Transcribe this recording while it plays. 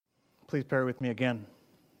Please pray with me again.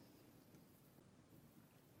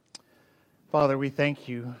 Father, we thank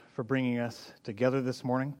you for bringing us together this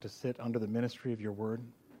morning to sit under the ministry of your word.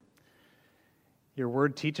 Your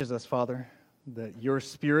word teaches us, Father, that your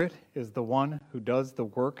Spirit is the one who does the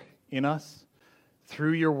work in us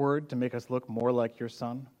through your word to make us look more like your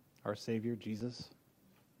Son, our Savior, Jesus.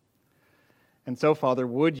 And so, Father,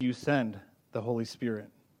 would you send the Holy Spirit?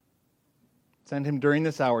 Send him during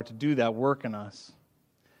this hour to do that work in us.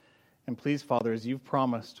 And please, Father, as you've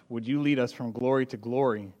promised, would you lead us from glory to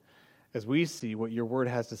glory as we see what your word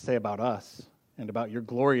has to say about us and about your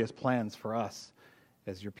glorious plans for us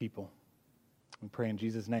as your people. We pray in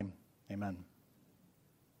Jesus' name. Amen.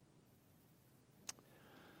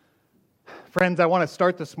 Friends, I want to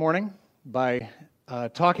start this morning by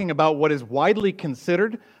talking about what is widely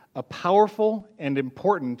considered a powerful and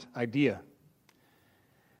important idea.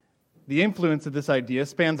 The influence of this idea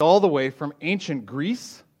spans all the way from ancient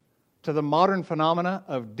Greece to the modern phenomena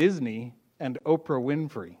of Disney and Oprah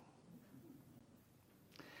Winfrey.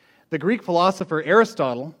 The Greek philosopher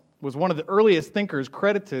Aristotle was one of the earliest thinkers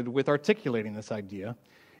credited with articulating this idea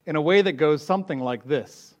in a way that goes something like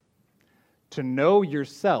this: to know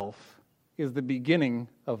yourself is the beginning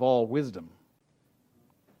of all wisdom.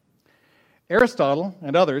 Aristotle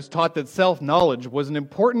and others taught that self-knowledge was an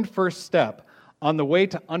important first step on the way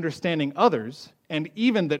to understanding others, and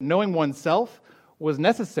even that knowing oneself was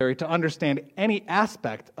necessary to understand any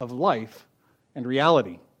aspect of life and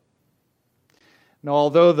reality. Now,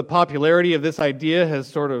 although the popularity of this idea has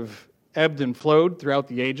sort of ebbed and flowed throughout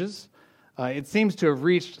the ages, it seems to have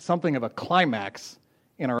reached something of a climax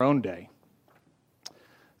in our own day.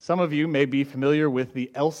 Some of you may be familiar with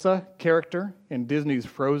the Elsa character in Disney's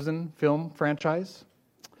Frozen film franchise.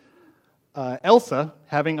 Elsa,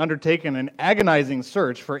 having undertaken an agonizing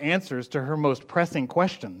search for answers to her most pressing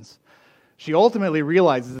questions, she ultimately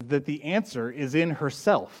realizes that the answer is in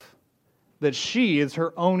herself, that she is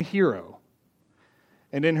her own hero.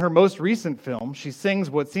 And in her most recent film, she sings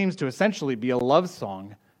what seems to essentially be a love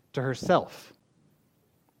song to herself.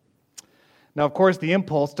 Now, of course, the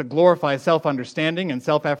impulse to glorify self-understanding and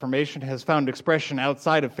self-affirmation has found expression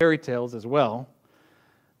outside of fairy tales as well.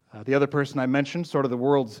 The other person I mentioned, sort of the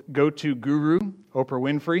world's go-to guru, Oprah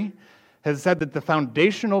Winfrey, has said that the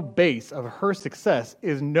foundational base of her success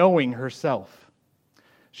is knowing herself.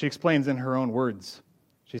 She explains in her own words.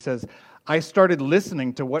 She says, "I started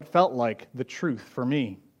listening to what felt like the truth for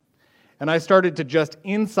me. And I started to just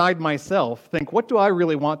inside myself think, what do I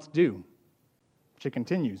really want to do?" She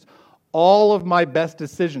continues, "All of my best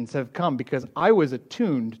decisions have come because I was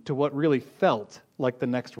attuned to what really felt like the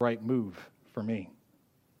next right move for me."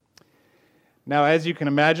 Now, as you can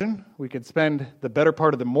imagine, we could spend the better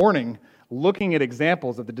part of the morning looking at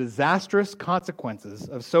examples of the disastrous consequences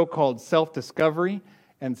of so-called self-discovery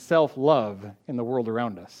and self-love in the world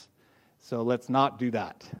around us. So let's not do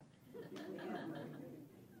that.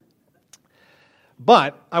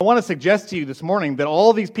 But I want to suggest to you this morning that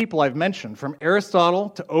all these people I've mentioned, from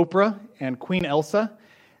Aristotle to Oprah and Queen Elsa,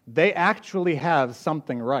 they actually have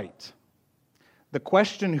something right. The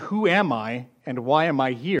question, who am I and why am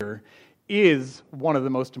I here, is one of the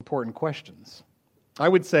most important questions. I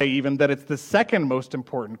would say even that it's the second most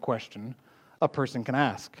important question a person can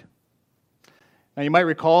ask. Now, you might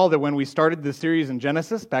recall that when we started this series in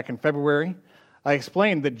Genesis back in February, I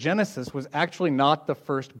explained that Genesis was actually not the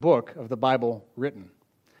first book of the Bible written.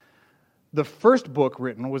 The first book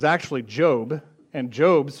written was actually Job, and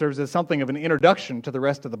Job serves as something of an introduction to the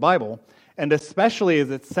rest of the Bible, and especially as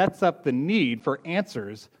it sets up the need for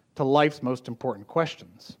answers to life's most important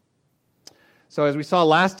questions. So as we saw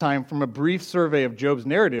last time from a brief survey of Job's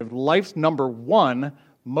narrative, life's number one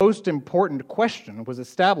most important question was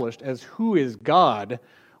established as who is God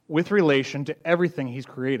with relation to everything he's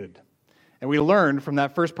created. And we learned from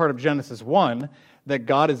that first part of Genesis 1 that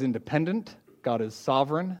God is independent, God is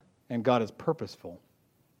sovereign, and God is purposeful.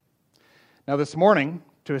 Now this morning,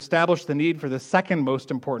 to establish the need for the second most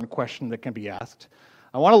important question that can be asked,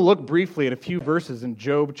 I want to look briefly at a few verses in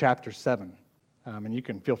Job chapter 7. And you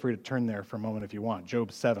can feel free to turn there for a moment if you want,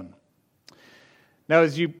 Job 7. Now,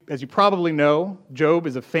 as you probably know, Job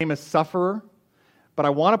is a famous sufferer, but I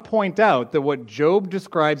want to point out that what Job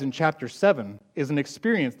describes in chapter 7 is an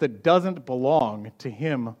experience that doesn't belong to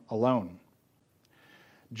him alone.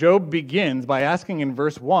 Job begins by asking in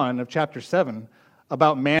verse 1 of chapter 7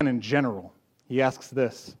 about man in general. He asks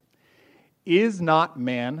this: "Is not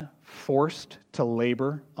man forced to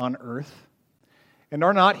labor on earth? And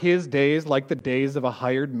are not his days like the days of a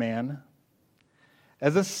hired man?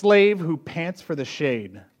 As a slave who pants for the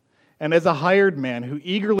shade, and as a hired man who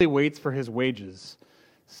eagerly waits for his wages,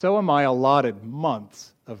 so am I allotted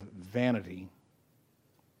months of vanity.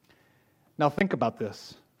 Now think about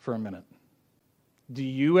this for a minute. Do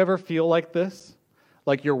you ever feel like this?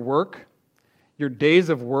 Like your work, your days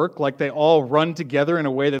of work, like they all run together in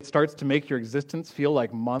a way that starts to make your existence feel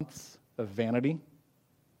like months of vanity?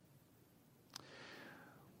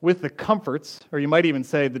 With the comforts, or you might even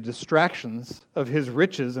say the distractions of his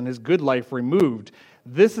riches and his good life removed,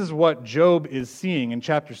 this is what Job is seeing in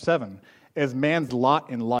chapter 7 as man's lot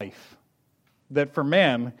in life. That for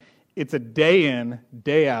man, it's a day in,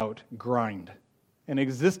 day out grind, an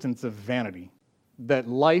existence of vanity. That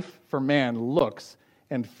life for man looks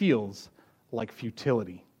and feels like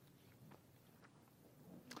futility.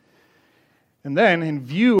 And then, in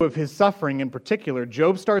view of his suffering in particular,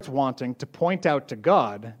 Job starts wanting to point out to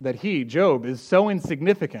God that he, Job, is so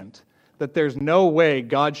insignificant that there's no way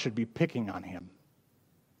God should be picking on him.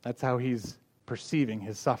 That's how he's perceiving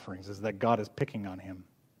his sufferings, is that God is picking on him.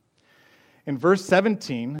 In verse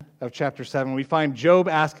 17 of chapter 7, we find Job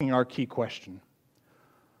asking our key question.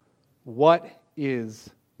 What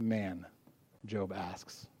is man? Job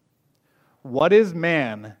asks. What is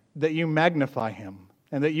man that you magnify him,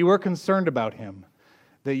 and that you are concerned about him,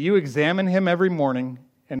 that you examine him every morning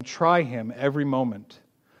and try him every moment?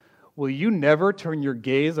 Will you never turn your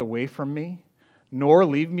gaze away from me, nor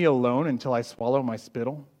leave me alone until I swallow my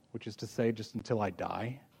spittle, which is to say, just until I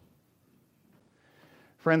die?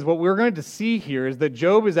 Friends, what we're going to see here is that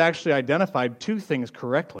Job has actually identified two things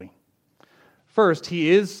correctly. First, he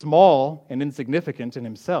is small and insignificant in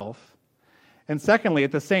himself. And secondly,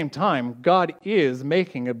 at the same time, God is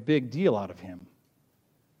making a big deal out of him.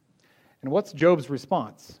 And what's Job's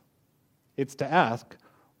response? It's to ask,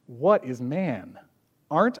 what is man?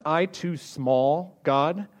 Aren't I too small,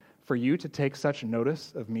 God, for you to take such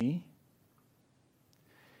notice of me?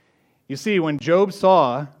 You see, when Job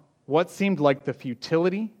saw what seemed like the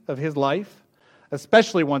futility of his life,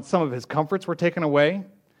 especially when some of his comforts were taken away,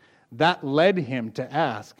 that led him to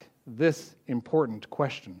ask this important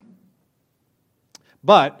question.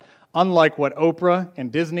 But, unlike what Oprah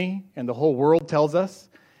and Disney and the whole world tells us,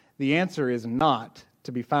 the answer is not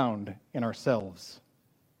to be found in ourselves.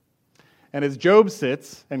 And as Job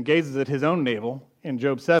sits and gazes at his own navel in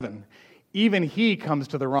Job 7, even he comes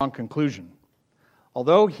to the wrong conclusion.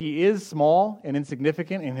 Although he is small and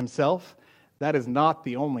insignificant in himself, that is not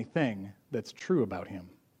the only thing that's true about him.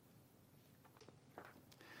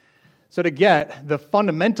 So to get the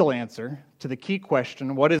fundamental answer to the key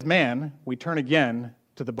question, what is man, we turn again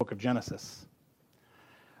to the book of Genesis.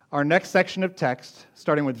 Our next section of text,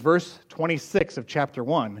 starting with verse 26 of chapter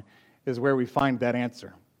 1, is where we find that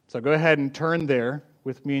answer. So go ahead and turn there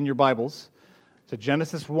with me in your Bibles to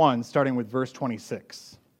Genesis 1, starting with verse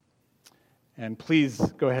 26. And please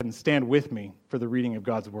go ahead and stand with me for the reading of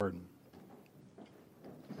God's word.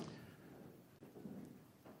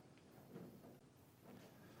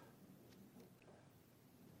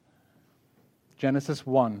 Genesis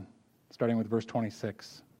 1, starting with verse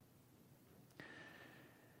 26.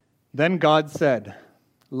 Then God said,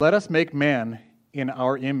 "Let us make man in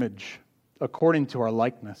our image, according to our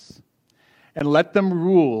likeness, and let them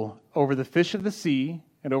rule over the fish of the sea,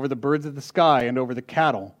 and over the birds of the sky, and over the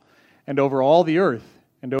cattle, and over all the earth,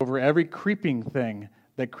 and over every creeping thing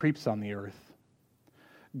that creeps on the earth."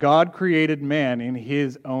 God created man in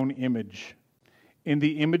his own image. In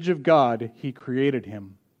the image of God he created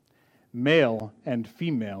him. Male and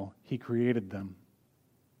female he created them.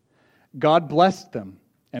 God blessed them,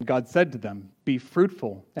 and God said to them, "Be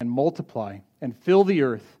fruitful and multiply, and fill the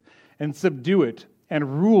earth, and subdue it,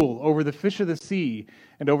 and rule over the fish of the sea,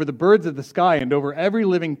 and over the birds of the sky, and over every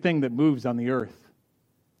living thing that moves on the earth."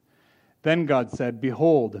 Then God said,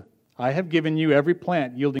 "Behold, I have given you every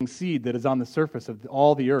plant yielding seed that is on the surface of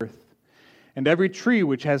all the earth, and every tree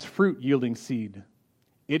which has fruit yielding seed.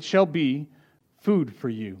 It shall be food for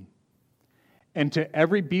you. And to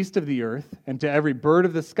every beast of the earth, and to every bird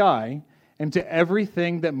of the sky, and to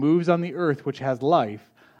everything that moves on the earth which has life,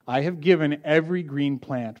 I have given every green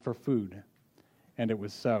plant for food." And it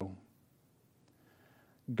was so.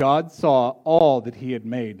 God saw all that he had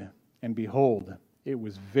made, and behold, it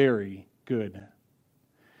was very good.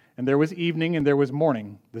 And there was evening and there was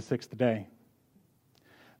morning, the sixth day.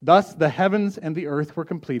 Thus the heavens and the earth were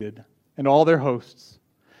completed, and all their hosts.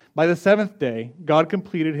 By the seventh day, God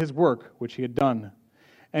completed his work which he had done,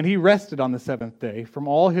 and he rested on the seventh day from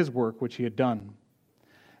all his work which he had done.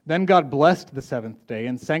 Then God blessed the seventh day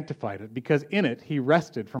and sanctified it, because in it he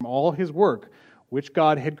rested from all his work which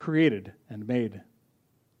God had created and made.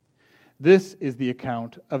 This is the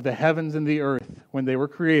account of the heavens and the earth when they were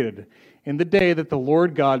created, in the day that the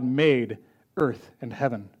Lord God made earth and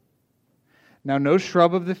heaven. Now no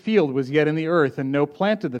shrub of the field was yet in the earth, and no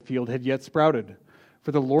plant of the field had yet sprouted.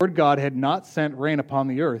 For the Lord God had not sent rain upon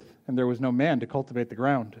the earth, and there was no man to cultivate the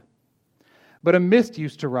ground. But a mist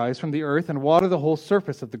used to rise from the earth and water the whole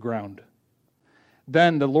surface of the ground.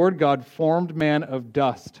 Then the Lord God formed man of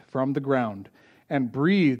dust from the ground, and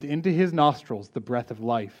breathed into his nostrils the breath of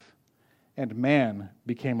life, and man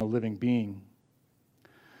became a living being.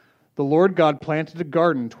 The Lord God planted a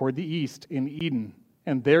garden toward the east in Eden,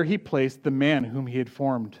 and there he placed the man whom he had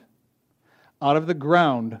formed. Out of the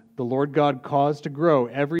ground the Lord God caused to grow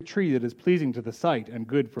every tree that is pleasing to the sight and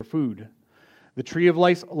good for food, the tree of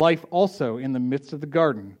life also in the midst of the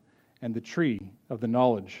garden, and the tree of the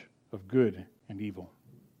knowledge of good and evil.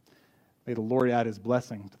 May the Lord add his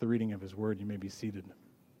blessing to the reading of his word. You may be seated.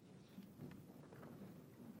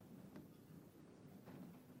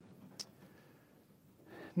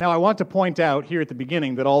 Now, I want to point out here at the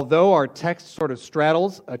beginning that although our text sort of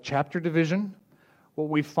straddles a chapter division, what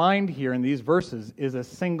we find here in these verses is a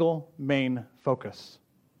single main focus.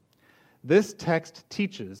 This text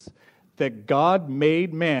teaches that God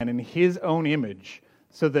made man in his own image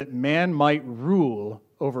so that man might rule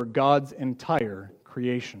over God's entire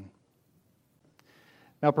creation.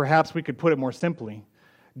 Now, perhaps we could put it more simply.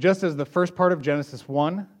 Just as the first part of Genesis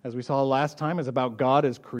 1, as we saw last time, is about God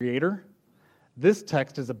as creator, this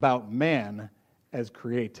text is about man as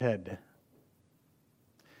created.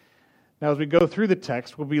 Now, as we go through the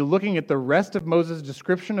text, we'll be looking at the rest of Moses'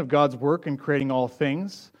 description of God's work in creating all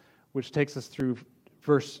things, which takes us through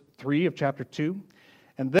verse 3 of chapter 2.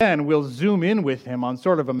 And then we'll zoom in with him on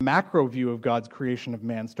sort of a macro view of God's creation of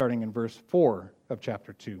man, starting in verse 4 of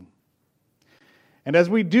chapter 2. And as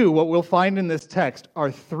we do, what we'll find in this text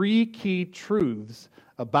are three key truths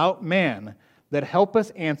about man that help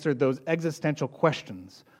us answer those existential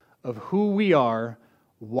questions of who we are,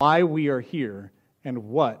 why we are here, and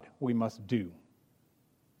what we must do.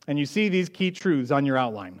 And you see these key truths on your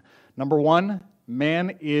outline. Number 1,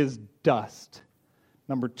 man is dust.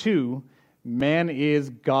 Number 2, man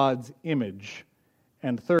is God's image.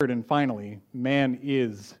 And third and finally, man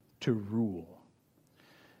is to rule.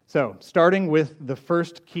 So, starting with the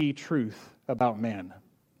first key truth about man.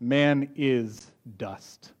 Man is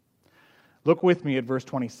dust. Look with me at verse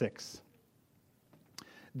 26.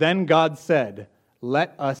 Then God said,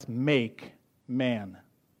 "Let us make man."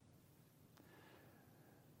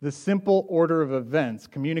 The simple order of events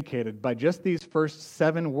communicated by just these first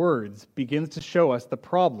 7 words begins to show us the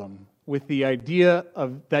problem with the idea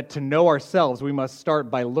of that to know ourselves, we must start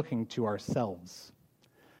by looking to ourselves.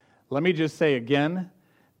 Let me just say again,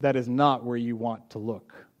 that is not where you want to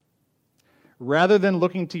look. Rather than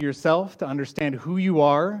looking to yourself to understand who you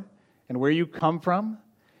are and where you come from,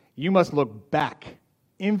 you must look back,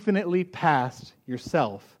 infinitely past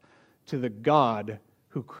yourself, to the God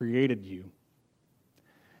who created you.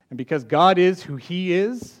 And because God is who he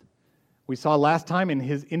is, we saw last time in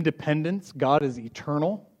his independence, God is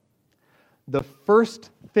eternal. The first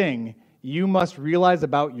thing you must realize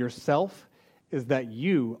about yourself is that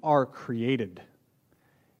you are created.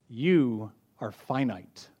 You are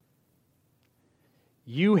finite.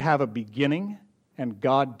 You have a beginning, and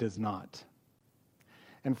God does not.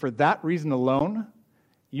 And for that reason alone,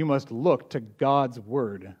 you must look to God's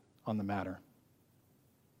word on the matter.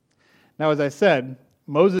 Now, as I said,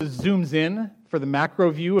 Moses zooms in for the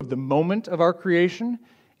macro view of the moment of our creation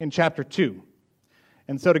in chapter 2.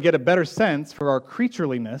 And so to get a better sense for our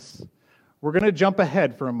creatureliness, we're going to jump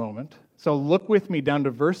ahead for a moment. So look with me down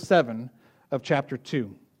to verse 7 of chapter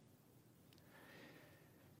 2.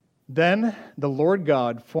 Then the Lord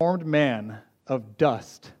God formed man of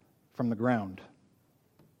dust from the ground.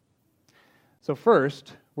 So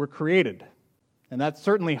first, we're created. And that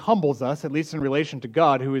certainly humbles us, at least in relation to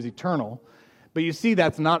God, who is eternal. But you see,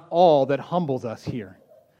 that's not all that humbles us here.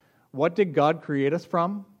 What did God create us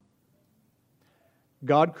from?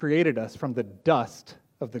 God created us from the dust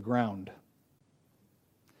of the ground.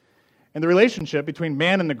 And the relationship between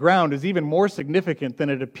man and the ground is even more significant than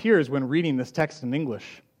it appears when reading this text in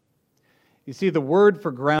English. You see, the word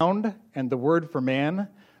for ground and the word for man,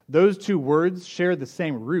 those two words share the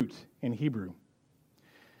same root in Hebrew.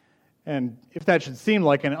 And if that should seem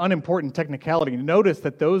like an unimportant technicality, notice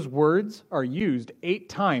that those words are used 8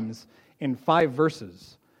 times in 5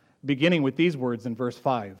 verses, beginning with these words in verse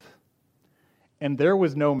 5. And there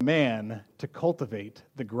was no man to cultivate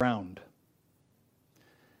the ground.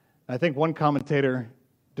 I think one commentator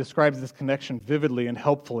describes this connection vividly and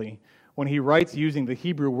helpfully when he writes using the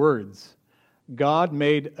Hebrew words, God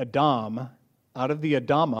made Adam out of the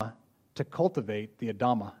Adamah to cultivate the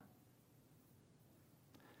Adamah.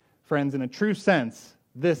 Friends, in a true sense,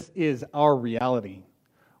 this is our reality.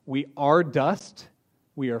 We are dust,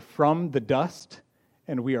 we are from the dust,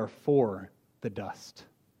 and we are for the dust.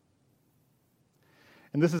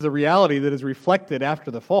 And this is a reality that is reflected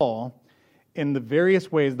after the fall in the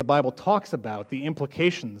various ways the Bible talks about the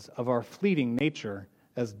implications of our fleeting nature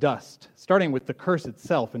as dust, starting with the curse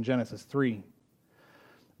itself in Genesis 3.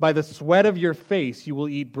 By the sweat of your face you will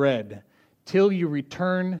eat bread, till you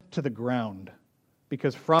return to the ground,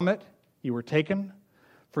 because from it you were taken,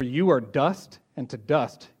 for you are dust, and to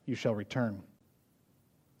dust you shall return.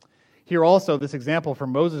 Here also this example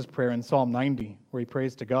from Moses' prayer in Psalm 90, where he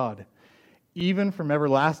prays to God, even from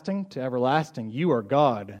everlasting to everlasting, you are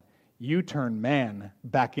God. You turn man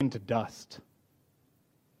back into dust.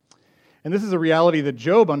 And this is a reality that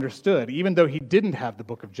Job understood, even though he didn't have the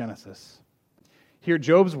book of Genesis. Hear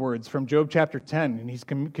Job's words from Job chapter 10, and he's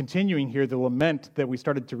continuing here the lament that we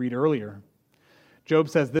started to read earlier. Job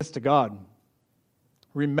says this to God,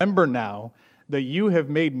 "Remember now that you have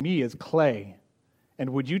made me as clay, and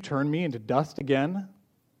would you turn me into dust again?"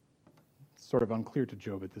 It's sort of unclear to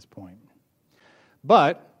Job at this point.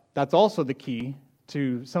 But that's also the key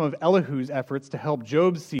to some of Elihu's efforts to help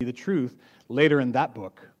Job see the truth later in that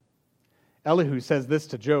book. Elihu says this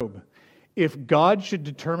to Job, "If God should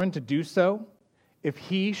determine to do so, if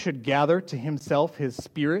he should gather to himself his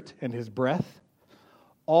spirit and his breath,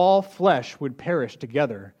 all flesh would perish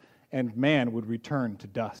together, and man would return to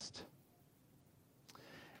dust."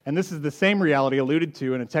 And this is the same reality alluded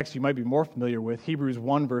to in a text you might be more familiar with, Hebrews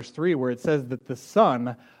 1, verse 3, where it says that the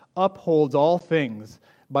Son upholds all things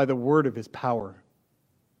by the word of his power.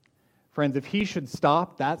 Friends, if he should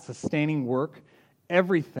stop that sustaining work,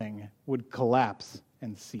 everything would collapse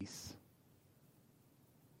and cease.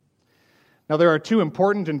 Now, there are two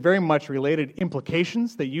important and very much related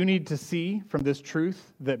implications that you need to see from this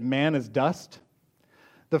truth that man is dust.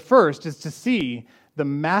 The first is to see the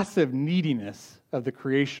massive neediness of the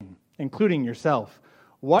creation, including yourself.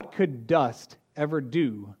 What could dust ever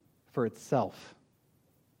do for itself?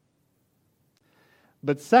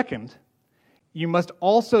 But second, you must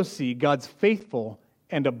also see God's faithful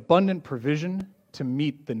and abundant provision to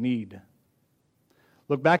meet the need.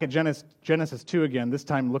 Look back at Genesis 2 again, this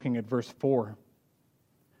time looking at verse 4.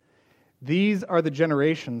 "These are the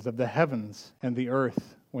generations of the heavens and the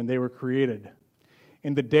earth when they were created,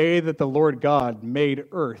 in the day that the Lord God made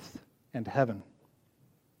earth and heaven."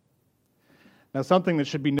 Now, something that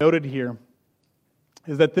should be noted here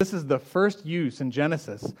is that this is the first use in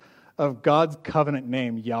Genesis of God's covenant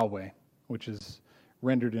name, Yahweh, which is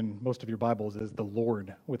rendered in most of your Bibles as the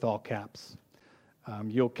Lord with all caps.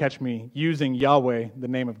 You'll catch me using Yahweh, the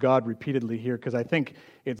name of God, repeatedly here because I think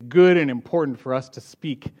it's good and important for us to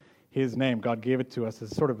speak his name. God gave it to us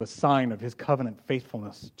as sort of a sign of his covenant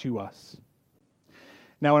faithfulness to us.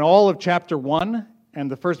 Now, in all of chapter 1 and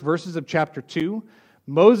the first verses of chapter 2,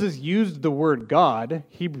 Moses used the word God,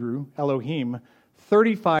 Hebrew, Elohim,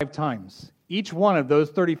 35 times. Each one of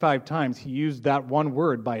those 35 times, he used that one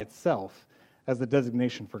word by itself as the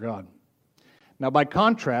designation for God. Now, by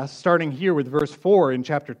contrast, starting here with verse 4 in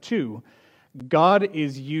chapter 2, God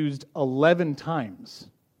is used 11 times.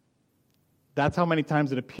 That's how many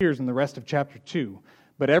times it appears in the rest of chapter 2.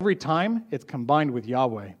 But every time, it's combined with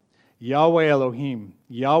Yahweh. Yahweh Elohim,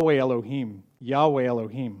 Yahweh Elohim, Yahweh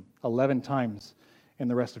Elohim, 11 times in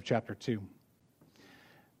the rest of chapter 2.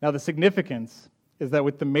 Now, the significance is that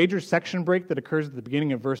with the major section break that occurs at the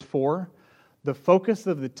beginning of verse 4, the focus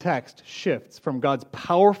of the text shifts from God's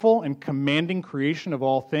powerful and commanding creation of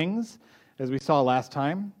all things, as we saw last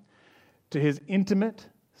time, to his intimate,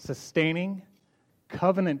 sustaining,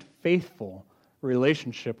 covenant-faithful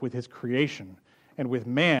relationship with his creation, and with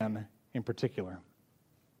man in particular.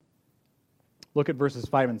 Look at verses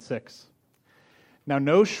 5 and 6. "Now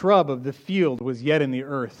no shrub of the field was yet in the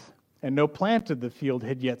earth, and no plant of the field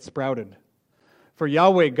had yet sprouted. For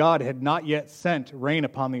Yahweh God had not yet sent rain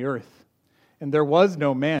upon the earth, and there was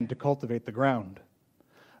no man to cultivate the ground.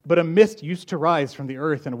 But a mist used to rise from the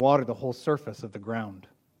earth and water the whole surface of the ground."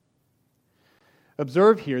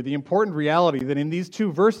 Observe here the important reality that in these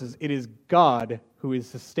two verses, it is God who is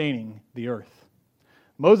sustaining the earth.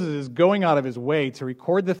 Moses is going out of his way to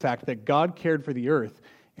record the fact that God cared for the earth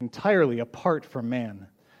entirely apart from man.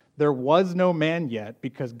 There was no man yet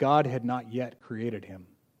because God had not yet created him.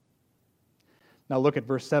 Now look at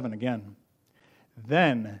verse 7 again.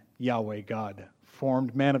 "Then Yahweh God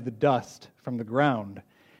formed man of the dust from the ground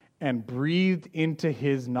and breathed into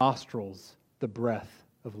his nostrils the breath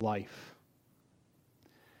of life."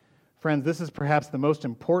 Friends, this is perhaps the most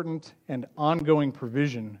important and ongoing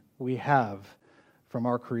provision we have from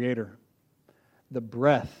our Creator, the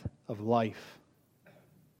breath of life.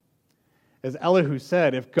 As Elihu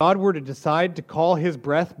said, if God were to decide to call his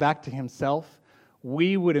breath back to himself,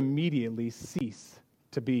 we would immediately cease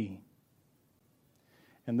to be.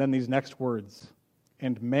 And then these next words,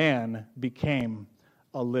 and man became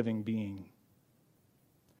a living being.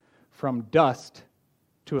 From dust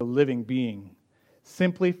to a living being,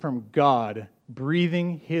 simply from God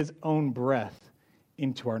breathing his own breath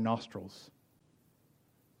into our nostrils.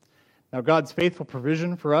 Now, God's faithful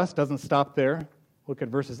provision for us doesn't stop there. Look at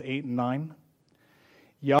verses 8 and 9.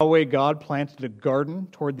 Yahweh God planted a garden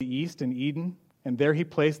toward the east in Eden, and there he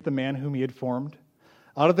placed the man whom he had formed.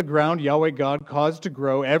 Out of the ground Yahweh God caused to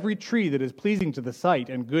grow every tree that is pleasing to the sight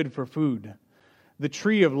and good for food. The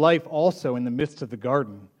tree of life also in the midst of the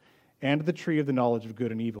garden, and the tree of the knowledge of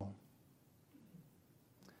good and evil.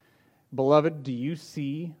 Beloved, do you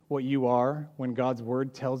see what you are when God's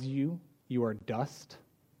word tells you you are dust?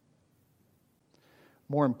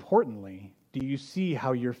 More importantly, do you see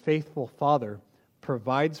how your faithful Father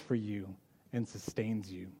provides for you and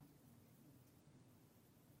sustains you?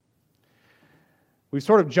 We've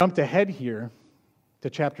sort of jumped ahead here to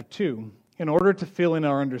chapter 2 in order to fill in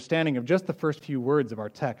our understanding of just the first few words of our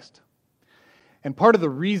text. And part of the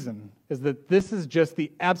reason is that this is just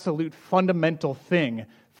the absolute fundamental thing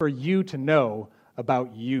for you to know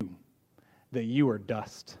about you, that you are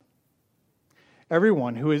dust.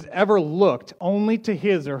 Everyone who has ever looked only to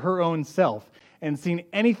his or her own self and seen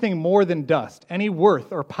anything more than dust, any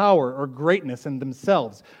worth or power or greatness in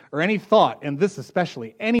themselves, or any thought, and this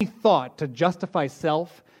especially, any thought to justify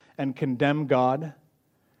self and condemn God,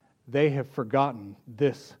 they have forgotten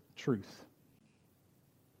this truth.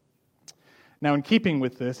 Now, in keeping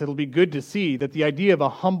with this, it'll be good to see that the idea of a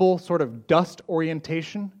humble sort of dust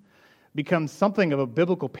orientation becomes something of a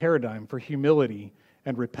biblical paradigm for humility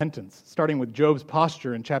and repentance, starting with Job's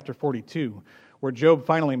posture in chapter 42, where Job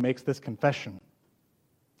finally makes this confession.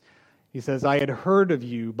 He says, I had heard of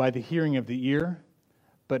you by the hearing of the ear,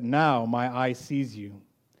 but now my eye sees you.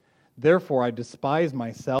 Therefore I despise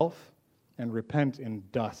myself and repent in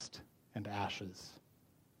dust and ashes.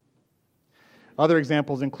 Other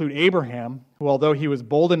examples include Abraham, who, although he was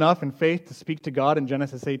bold enough in faith to speak to God in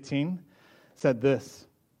Genesis 18, said this,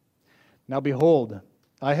 Now behold,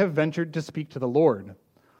 I have ventured to speak to the Lord,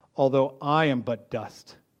 although I am but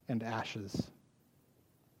dust and ashes.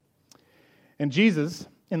 And Jesus,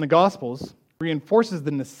 in the Gospels, reinforces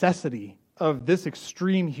the necessity of this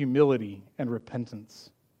extreme humility and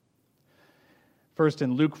repentance. First,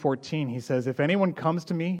 in Luke 14, he says, If anyone comes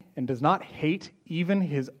to me and does not hate even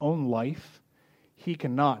his own life, he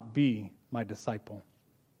cannot be my disciple.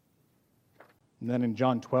 And then in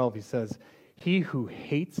John 12, he says, He who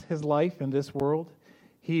hates his life in this world,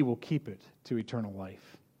 he will keep it to eternal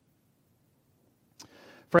life.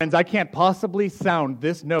 Friends, I can't possibly sound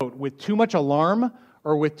this note with too much alarm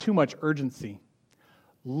or with too much urgency.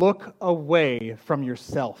 Look away from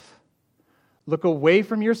yourself. Look away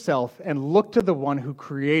from yourself and look to the one who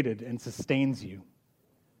created and sustains you.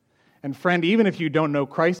 And friend, even if you don't know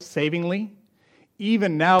Christ savingly,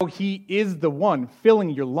 even now he is the one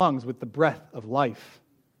filling your lungs with the breath of life.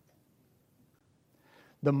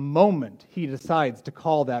 The moment he decides to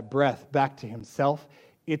call that breath back to himself,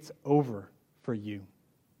 it's over for you.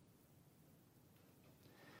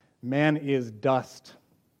 Man is dust.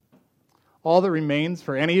 All that remains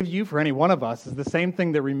for any of you, for any one of us, is the same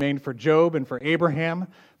thing that remained for Job and for Abraham,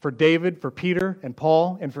 for David, for Peter and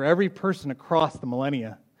Paul, and for every person across the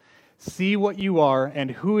millennia. See what you are and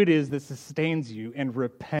who it is that sustains you, and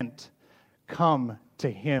repent. Come to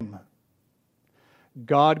him.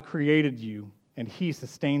 God created you, and he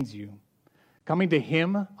sustains you. Coming to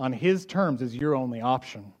him on his terms is your only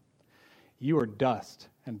option. You are dust,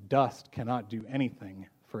 and dust cannot do anything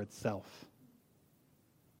for itself.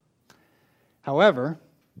 However,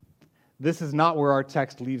 this is not where our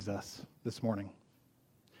text leaves us this morning.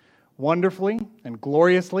 Wonderfully and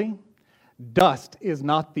gloriously, dust is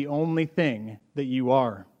not the only thing that you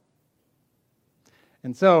are.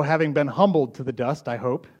 And so, having been humbled to the dust, I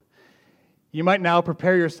hope, you might now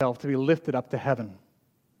prepare yourself to be lifted up to heaven.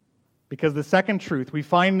 Because the second truth we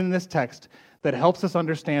find in this text that helps us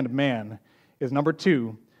understand man is number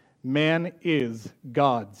 2, man is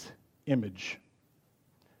God's image.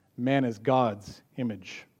 Man is God's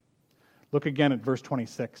image. Look again at verse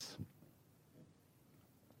 26.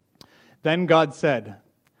 Then God said,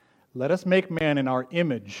 Let us make man in our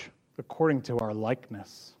image according to our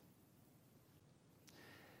likeness.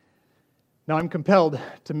 Now, I'm compelled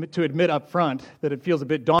to admit up front that it feels a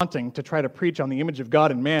bit daunting to try to preach on the image of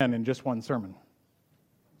God in man in just one sermon.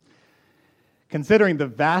 Considering the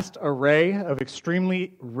vast array of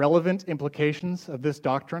extremely relevant implications of this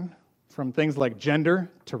doctrine, from things like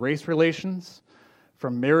gender to race relations,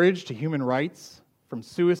 from marriage to human rights, from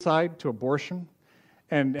suicide to abortion,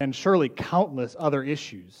 and surely countless other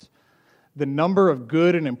issues. The number of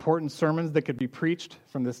good and important sermons that could be preached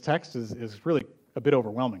from this text is really a bit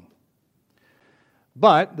overwhelming.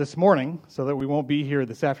 But this morning, so that we won't be here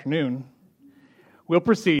this afternoon, we'll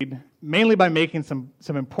proceed mainly by making some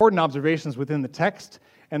important observations within the text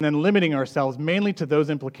and then limiting ourselves mainly to those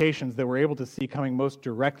implications that we're able to see coming most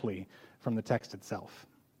directly from the text itself.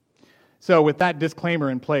 So with that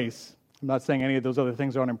disclaimer in place, I'm not saying any of those other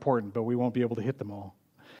things aren't important, but we won't be able to hit them all.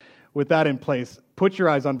 With that in place, put your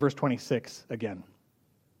eyes on verse 26 again.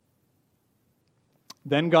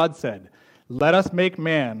 Then God said, "Let us make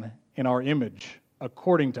man in our image,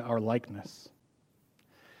 according to our likeness."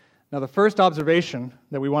 Now, the first observation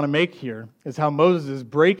that we want to make here is how Moses is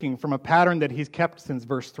breaking from a pattern that he's kept since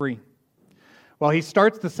verse 3. While he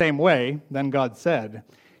starts the same way, then God said,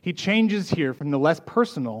 he changes here from the less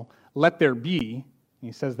personal, "let there be,"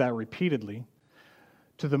 he says that repeatedly,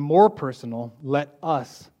 to the more personal, "let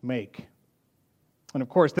us make." And of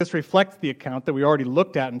course, this reflects the account that we already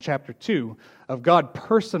looked at in chapter 2 of God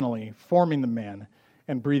personally forming the man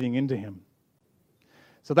and breathing into him.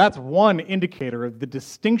 So that's one indicator of the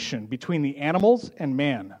distinction between the animals and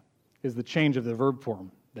man, is the change of the verb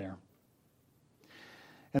form there.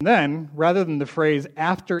 And then, rather than the phrase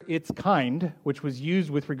 "after its kind," which was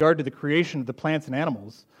used with regard to the creation of the plants and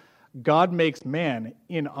animals, God makes man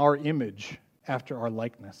in our image, after our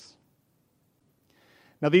likeness.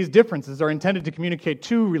 Now, these differences are intended to communicate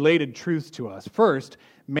two related truths to us. First,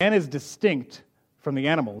 man is distinct from the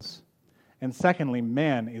animals, and secondly,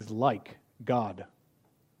 man is like God.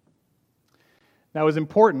 Now, it was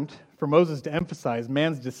important for Moses to emphasize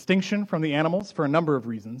man's distinction from the animals for a number of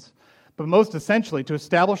reasons, but most essentially to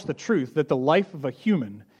establish the truth that the life of a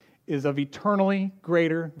human is of eternally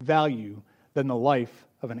greater value than the life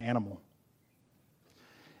of an animal.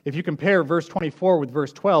 If you compare verse 24 with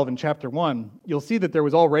verse 12 in chapter 1, you'll see that there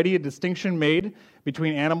was already a distinction made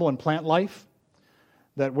between animal and plant life,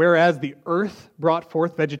 that whereas the earth brought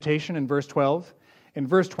forth vegetation in verse 12, in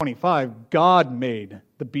verse 25, God made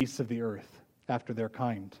the beasts of the earth after their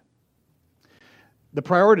kind. The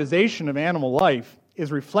prioritization of animal life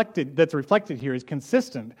that's reflected here is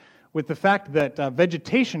consistent with the fact that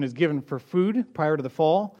vegetation is given for food prior to the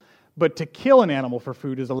fall, but to kill an animal for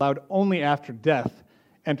food is allowed only after death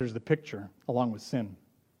enters the picture, along with sin.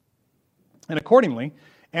 And accordingly,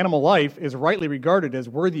 animal life is rightly regarded as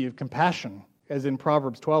worthy of compassion, as in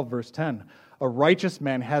Proverbs 12, verse 10. A righteous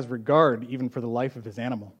man has regard even for the life of his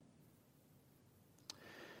animal.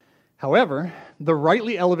 However, the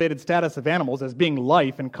rightly elevated status of animals as being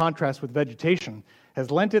life in contrast with vegetation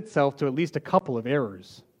has lent itself to at least a couple of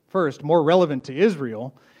errors. First, more relevant to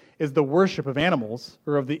Israel, is the worship of animals,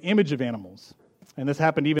 or of the image of animals. And this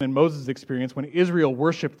happened even in Moses' experience when Israel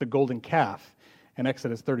worshipped the golden calf in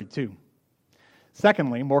Exodus 32.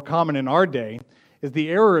 Secondly, more common in our day, is the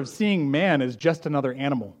error of seeing man as just another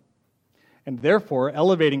animal, and therefore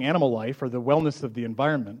elevating animal life, or the wellness of the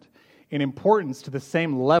environment, in importance to the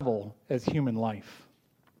same level as human life.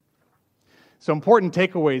 So important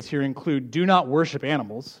takeaways here include: do not worship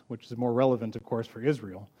animals, which is more relevant, of course, for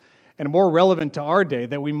Israel, and more relevant to our day,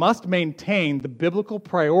 that we must maintain the biblical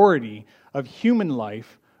priority of human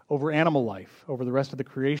life over animal life, over the rest of the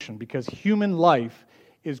creation, because human life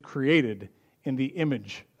is created in the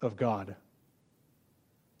image of God.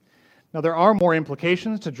 Now, there are more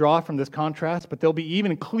implications to draw from this contrast, but they'll be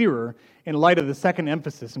even clearer in light of the second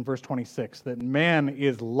emphasis in verse 26, that man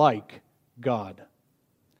is like God.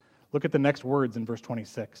 Look at the next words in verse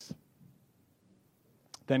 26.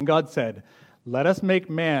 Then God said, "Let us make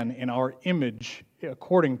man in our image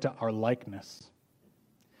according to our likeness."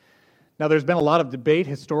 Now, there's been a lot of debate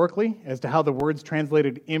historically as to how the words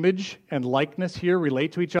translated image and likeness here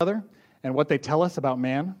relate to each other and what they tell us about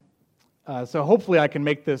man. So hopefully I can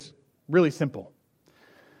make this really simple.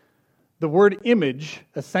 The word image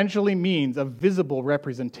essentially means a visible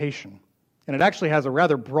representation, and it actually has a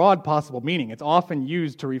rather broad possible meaning. It's often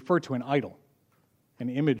used to refer to an idol. An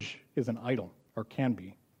image is an idol, or can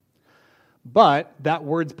be. But that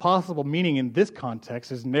word's possible meaning in this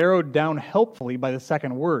context is narrowed down helpfully by the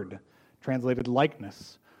second word, translated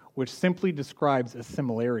likeness, which simply describes a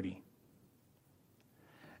similarity.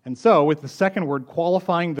 And so, with the second word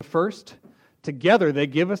qualifying the first, together they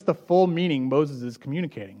give us the full meaning Moses is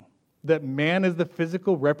communicating, that man is the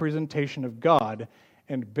physical representation of God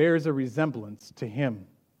and bears a resemblance to him.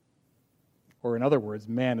 Or in other words,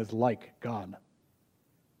 man is like God.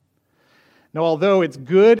 Now, although it's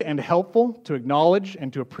good and helpful to acknowledge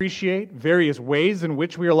and to appreciate various ways in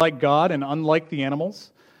which we are like God and unlike the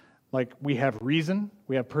animals, Like we have reason,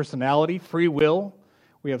 we have personality, free will,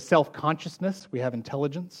 we have self-consciousness, we have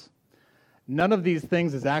intelligence. None of these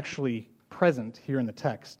things is actually present here in the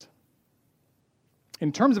text.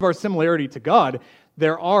 In terms of our similarity to God,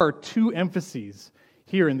 there are two emphases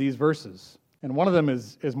here in these verses. And one of them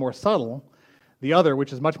is more subtle. The other,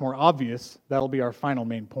 which is much more obvious, that'll be our final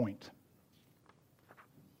main point.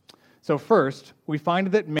 So first, we find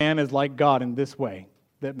that man is like God in this way,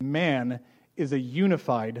 that man is a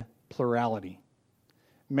unified plurality.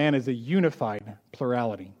 Man is a unified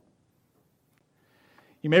plurality.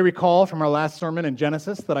 You may recall from our last sermon in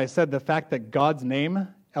Genesis that I said the fact that God's name,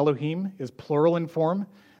 Elohim, is plural in form,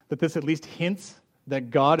 that this at least hints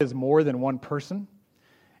that God is more than one person.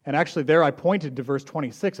 And actually there I pointed to verse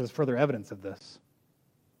 26 as further evidence of this.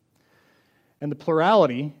 And the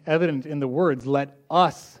plurality, evident in the words, "Let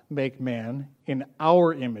us make man in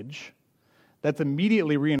our image," that's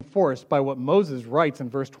immediately reinforced by what Moses writes in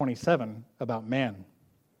verse 27 about man.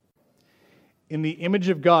 In the image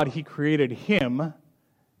of God, he created him,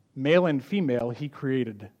 male and female, he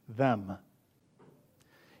created them.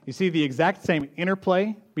 You see, the exact same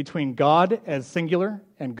interplay between God as singular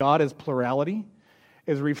and God as plurality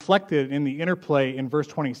is reflected in the interplay in verse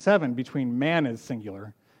 27 between man as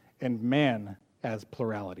singular and man as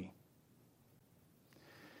plurality.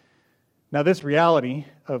 Now, this reality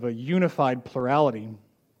of a unified plurality,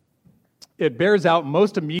 it bears out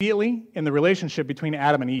most immediately in the relationship between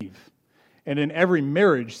Adam and Eve, and in every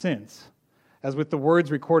marriage since. As with the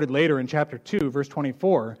words recorded later in chapter 2, verse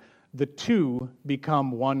 24, the two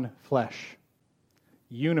become one flesh.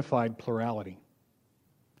 Unified plurality.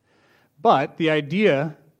 But the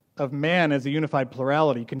idea of man as a unified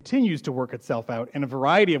plurality continues to work itself out in a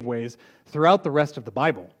variety of ways throughout the rest of the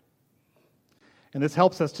Bible. And this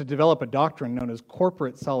helps us to develop a doctrine known as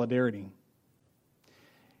corporate solidarity.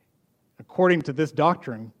 According to this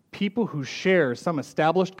doctrine, people who share some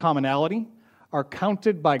established commonality are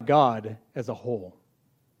counted by God as a whole.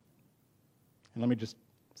 And let me just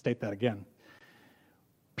state that again.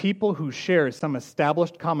 People who share some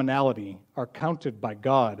established commonality are counted by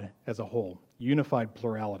God as a whole. Unified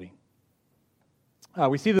plurality.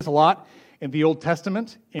 We see this a lot in the Old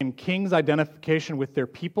Testament, in kings' identification with their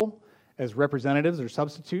people as representatives or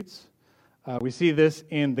substitutes. We see this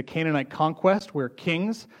in the Canaanite conquest, where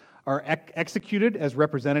kings are executed as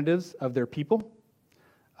representatives of their people.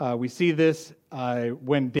 We see this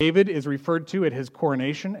when David is referred to at his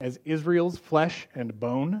coronation as Israel's flesh and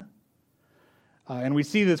bone. And we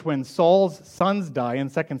see this when Saul's sons die in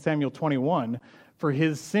 2 Samuel 21 for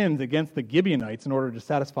his sins against the Gibeonites in order to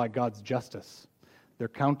satisfy God's justice. They're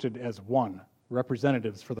counted as one,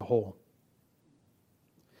 representatives for the whole.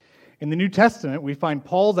 In the New Testament, we find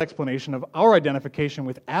Paul's explanation of our identification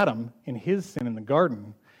with Adam in his sin in the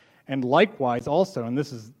garden, and likewise also, and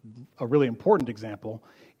this is a really important example,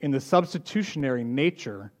 in the substitutionary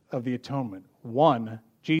nature of the atonement. One,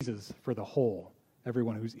 Jesus for the whole,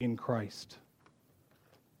 everyone who's in Christ.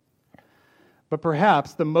 But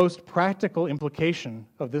perhaps the most practical implication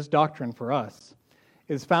of this doctrine for us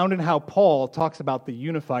is found in how Paul talks about the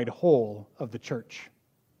unified whole of the church.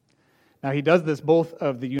 Now, he does this both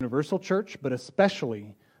of the universal church, but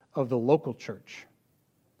especially of the local church.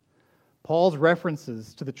 Paul's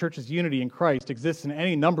references to the church's unity in Christ exist in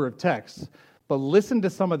any number of texts, but listen to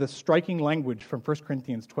some of the striking language from 1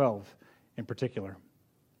 Corinthians 12 in particular.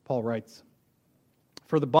 Paul writes,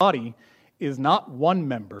 "For the body is not one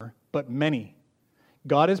member, but many.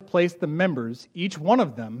 God has placed the members, each one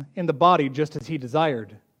of them, in the body just as he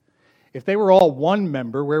desired. If they were all one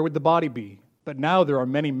member, where would the body be? But now there are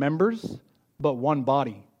many members, but one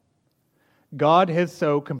body. God has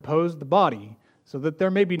so composed the body so that there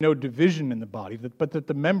may be no division in the body, but that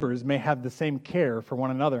the members may have the same care for one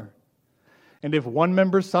another. And if one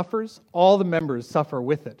member suffers, all the members suffer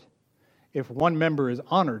with it. If one member is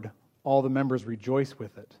honored, all the members rejoice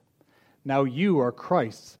with it. Now you are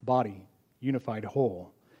Christ's body, unified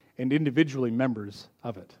whole, and individually members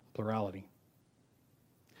of it," plurality.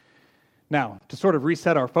 Now, to sort of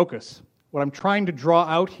reset our focus, what I'm trying to draw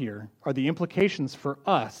out here are the implications for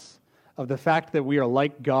us of the fact that we are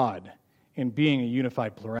like God in being a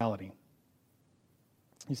unified plurality.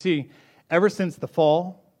 You see, ever since the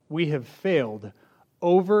fall, we have failed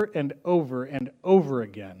over and over and over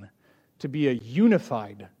again to be a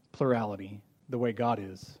unified plurality the way God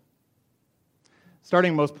is.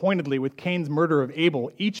 Starting most pointedly with Cain's murder of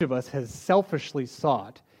Abel, each of us has selfishly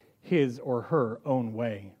sought his or her own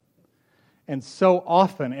way, and so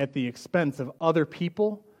often at the expense of other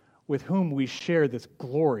people with whom we share this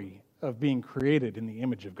glory of being created in the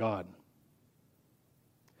image of God.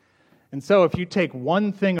 And so if you take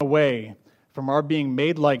one thing away from our being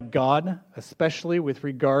made like God, especially with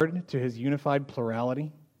regard to his unified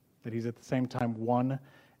plurality, that he's at the same time one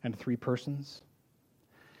and three persons?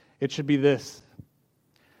 It should be this,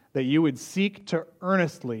 that you would seek to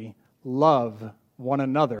earnestly love one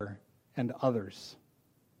another and others.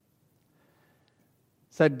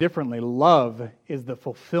 Said differently, love is the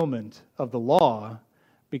fulfillment of the law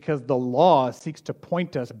because the law seeks to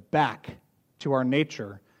point us back to our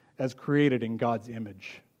nature as created in God's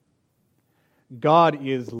image. God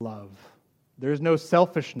is love. There's no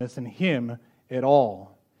selfishness in him at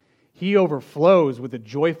all. He overflows with a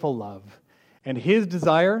joyful love, and his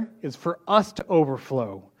desire is for us to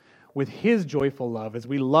overflow with his joyful love as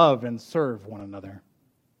we love and serve one another.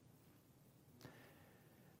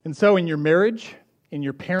 And so in your marriage, in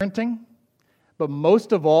your parenting, but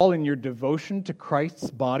most of all in your devotion to Christ's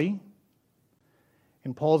body,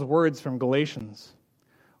 in Paul's words from Galatians,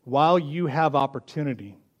 while you have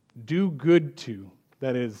opportunity, do good to,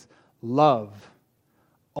 that is, love,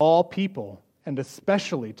 all people, and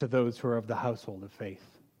especially to those who are of the household of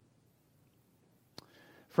faith.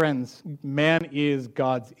 Friends, man is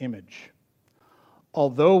God's image.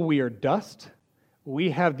 Although we are dust, we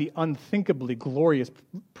have the unthinkably glorious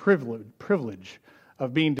privilege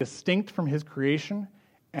of being distinct from his creation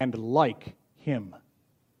and like him,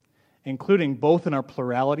 including both in our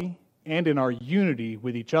plurality and in our unity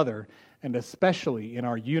with each other, and especially in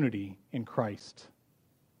our unity in Christ.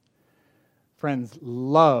 Friends,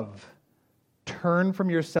 love, turn from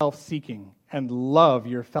your self-seeking, and love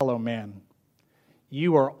your fellow man.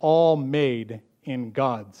 You are all made in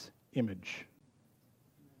God's image.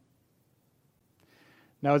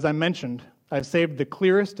 Now, as I mentioned, I've saved the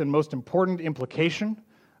clearest and most important implication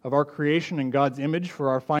of our creation in God's image for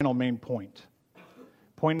our final main point.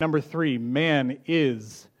 Point number 3, man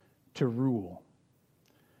is to rule.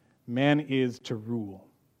 Man is to rule.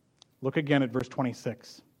 Look again at verse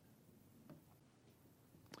 26.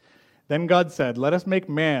 Then God said, "Let us make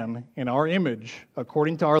man in our image,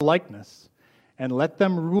 according to our likeness, and let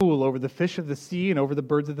them rule over the fish of the sea and over the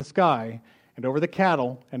birds of the sky, and over the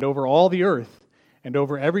cattle, and over all the earth, and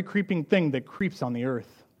over every creeping thing that creeps on the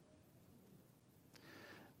earth."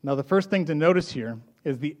 Now, the first thing to notice here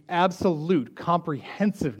is the absolute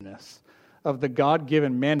comprehensiveness of the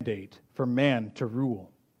God-given mandate for man to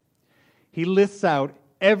rule. He lists out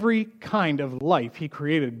every kind of life he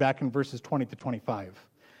created back in verses 20 to 25.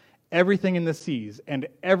 Everything in the seas and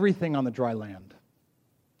everything on the dry land.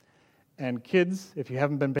 And kids, if you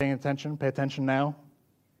haven't been paying attention, pay attention now.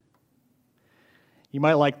 You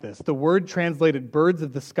might like this. The word translated birds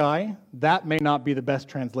of the sky, that may not be the best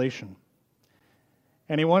translation.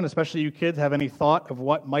 Anyone, especially you kids, have any thought of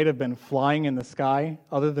what might have been flying in the sky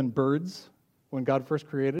other than birds when God first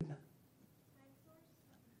created?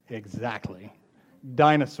 Exactly.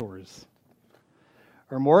 Dinosaurs.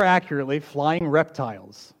 Or more accurately, flying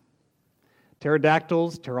reptiles.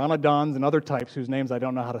 Pterodactyls, pteranodons, and other types whose names I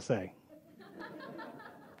don't know how to say.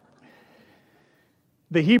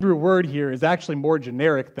 The Hebrew word here is actually more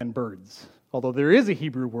generic than birds. Although there is a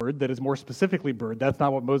Hebrew word that is more specifically bird, that's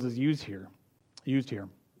not what Moses used here.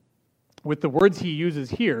 With the words he uses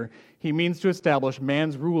here, he means to establish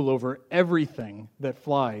man's rule over everything that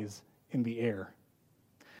flies in the air.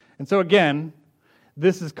 And so again,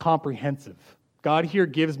 this is comprehensive. God here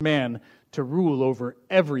gives man to rule over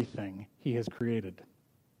everything he has created.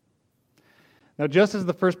 Now, just as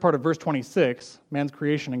the first part of verse 26, man's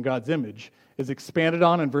creation in God's image, is expanded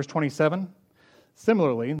on in verse 27,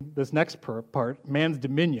 similarly, this next part, man's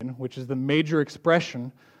dominion, which is the major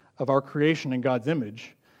expression of our creation in God's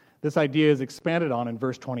image, this idea is expanded on in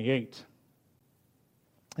verse 28.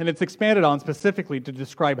 And it's expanded on specifically to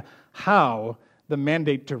describe how the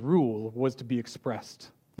mandate to rule was to be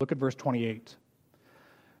expressed. Look at verse 28.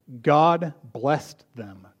 God blessed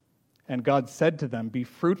them, and God said to them, "Be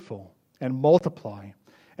fruitful and multiply,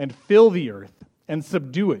 and fill the earth, and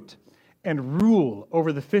subdue it, and rule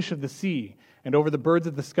over the fish of the sea, and over the birds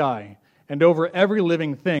of the sky, and over every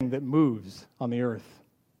living thing that moves on the earth."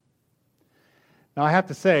 Now, I have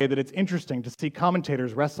to say that it's interesting to see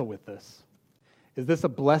commentators wrestle with this. Is this a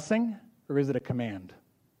blessing, or is it a command?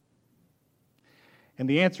 And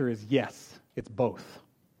the answer is yes, it's both.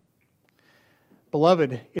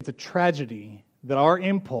 Beloved, it's a tragedy that our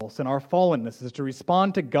impulse and our fallenness is to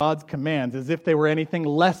respond to God's commands as if they were anything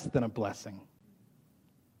less than a blessing.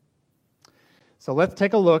 So let's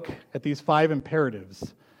take a look at these 5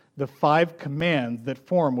 imperatives, the 5 commands that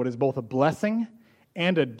form what is both a blessing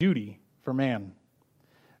and a duty for man.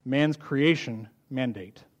 Man's creation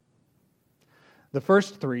mandate. The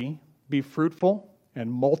first 3, be fruitful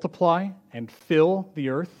and multiply and fill the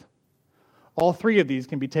earth, All three of these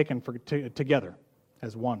can be taken together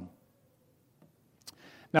as one.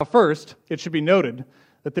 Now, first, it should be noted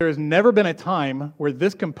that there has never been a time where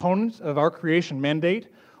this component of our creation mandate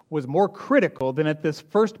was more critical than at this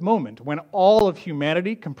first moment when all of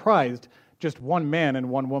humanity comprised just one man and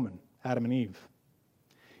one woman, Adam and Eve.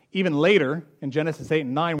 Even later, in Genesis 8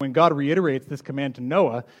 and 9, when God reiterates this command to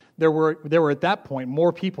Noah, there were at that point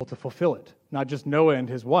more people to fulfill it. Not just Noah and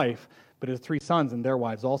his wife, but his 3 sons and their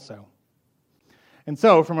wives also. And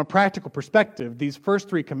so, from a practical perspective, these first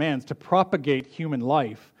 3 commands to propagate human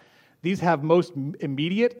life, these have most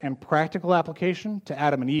immediate and practical application to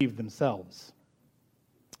Adam and Eve themselves.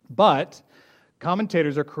 But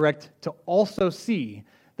commentators are correct to also see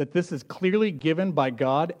that this is clearly given by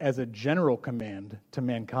God as a general command to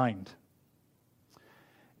mankind.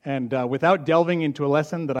 And without delving into a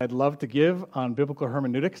lesson that I'd love to give on biblical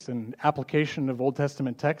hermeneutics and application of Old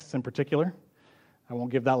Testament texts in particular, I won't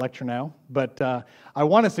give that lecture now, but I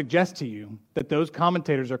want to suggest to you that those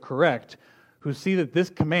commentators are correct who see that this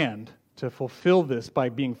command to fulfill this by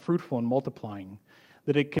being fruitful and multiplying,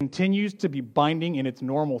 that it continues to be binding in its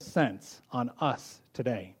normal sense on us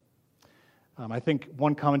today. I think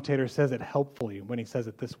one commentator says it helpfully when he says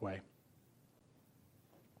it this way.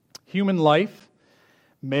 Human life,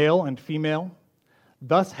 male and female,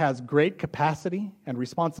 thus has great capacity and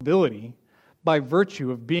responsibility by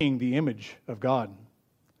virtue of being the image of God.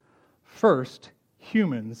 First,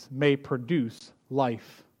 humans may produce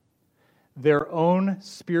life, their own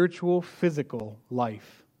spiritual, physical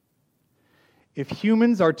life. If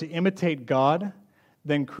humans are to imitate God,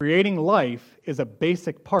 then creating life is a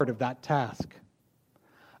basic part of that task.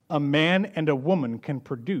 A man and a woman can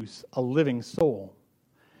produce a living soul.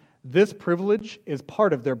 This privilege is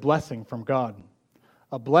part of their blessing from God,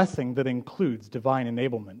 a blessing that includes divine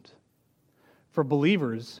enablement. For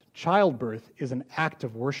believers, childbirth is an act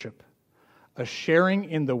of worship, a sharing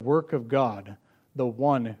in the work of God, the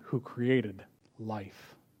one who created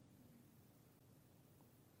life.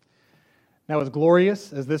 Now, as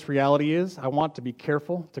glorious as this reality is, I want to be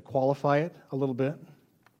careful to qualify it a little bit.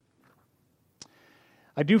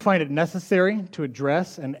 I do find it necessary to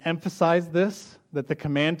address and emphasize this, that the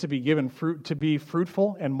command to be given fruit, to be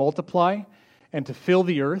fruitful and multiply, and to fill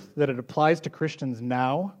the earth, that it applies to Christians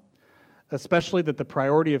now, especially that the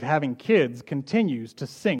priority of having kids continues to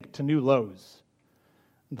sink to new lows.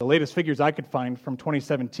 The latest figures I could find from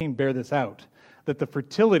 2017 bear this out, that the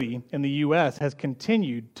fertility in the U.S. has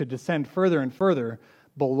continued to descend further and further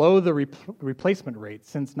below the replacement rate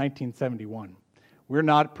since 1971. We're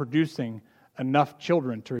not producing enough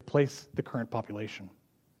children to replace the current population.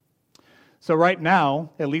 So right now,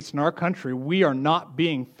 at least in our country, we are not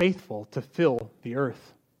being faithful to fill the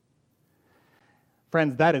earth.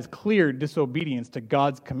 Friends, that is clear disobedience to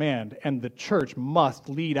God's command, and the church must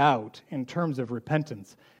lead out in terms of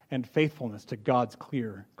repentance and faithfulness to God's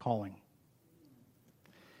clear calling.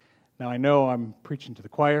 Now, I know I'm preaching to the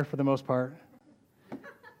choir for the most part,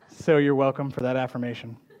 so you're welcome for that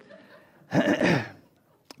affirmation.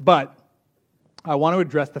 But I want to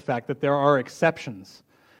address the fact that there are exceptions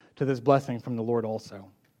to this blessing from the Lord also,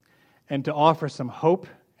 and to offer some hope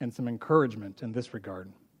and some encouragement in this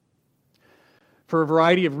regard. For a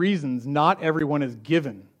variety of reasons, not everyone is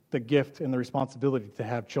given the gift and the responsibility to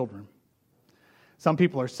have children. Some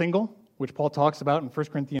people are single, which Paul talks about in 1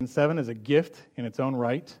 Corinthians 7 as a gift in its own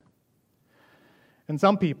right. And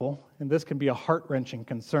some people, and this can be a heart-wrenching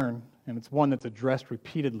concern, and it's one that's addressed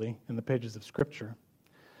repeatedly in the pages of Scripture,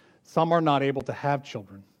 some are not able to have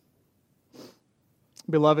children.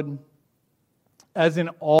 Beloved, as in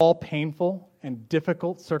all painful and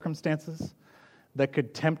difficult circumstances that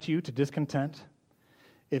could tempt you to discontent,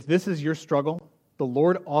 if this is your struggle, the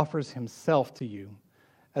Lord offers himself to you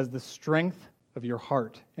as the strength of your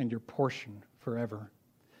heart and your portion forever.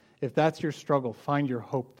 If that's your struggle, find your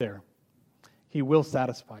hope there. He will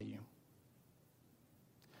satisfy you.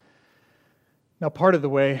 Now, part of the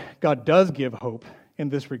way God does give hope in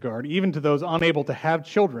this regard, even to those unable to have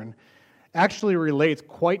children, actually relates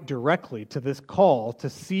quite directly to this call to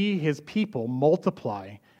see his people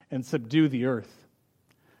multiply and subdue the earth.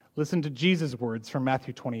 Listen to Jesus' words from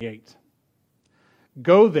Matthew 28.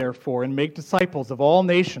 Go, therefore, and make disciples of all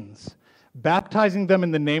nations, baptizing them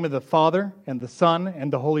in the name of the Father and the Son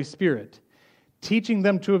and the Holy Spirit, teaching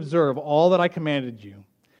them to observe all that I commanded you.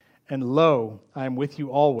 And lo, I am with you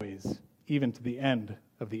always, even to the end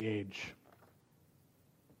of the age.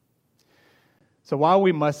 So while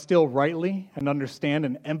we must still rightly and understand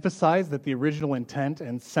and emphasize that the original intent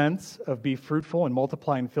and sense of be fruitful and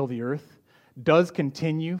multiply and fill the earth does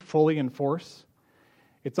continue fully in force,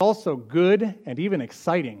 it's also good and even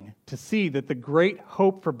exciting to see that the great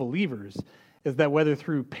hope for believers is that whether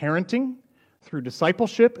through parenting, through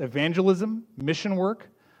discipleship, evangelism, mission work,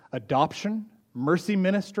 adoption, mercy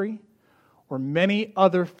ministry, or many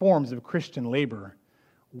other forms of Christian labor,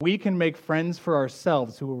 we can make friends for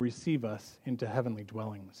ourselves who will receive us into heavenly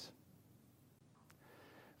dwellings.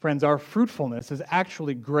 Friends, our fruitfulness is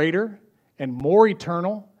actually greater and more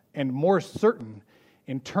eternal and more certain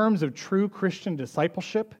in terms of true Christian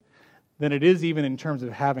discipleship than it is even in terms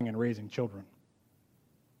of having and raising children.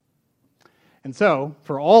 And so,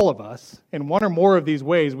 for all of us, in one or more of these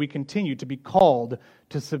ways, we continue to be called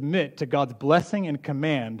to submit to God's blessing and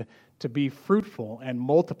command to be fruitful and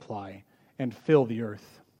multiply and fill the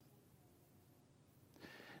earth.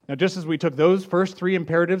 Now, just as we took those first three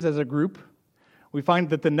imperatives as a group, we find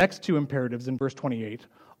that the next two imperatives in verse 28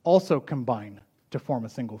 also combine to form a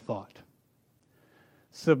single thought.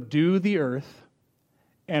 Subdue the earth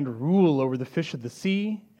and rule over the fish of the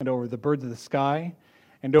sea and over the birds of the sky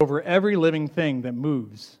and over every living thing that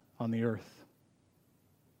moves on the earth.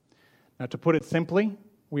 Now, to put it simply,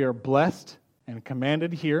 we are blessed and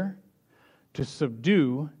commanded here to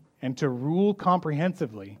subdue and to rule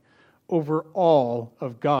comprehensively over all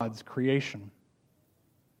of God's creation.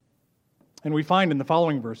 And we find in the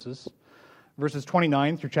following verses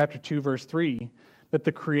 29 through chapter 2, verse 3, that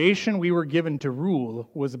the creation we were given to rule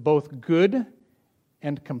was both good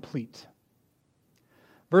and complete.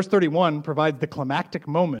 Verse 31 provides the climactic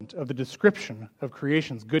moment of the description of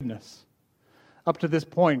creation's goodness. Up to this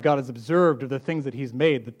point, God has observed of the things that He's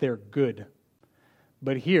made that they're good.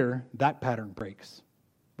 But here, that pattern breaks.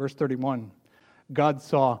 Verse 31, God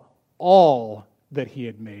saw all that He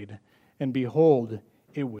had made, and behold,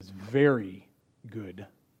 it was very good.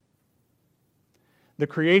 The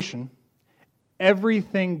creation,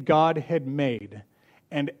 everything God had made,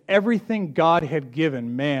 and everything God had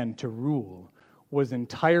given man to rule was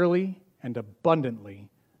entirely and abundantly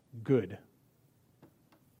good.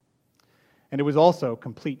 And it was also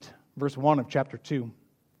complete. Verse 1 of chapter 2.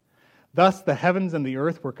 Thus the heavens and the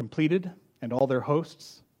earth were completed, and all their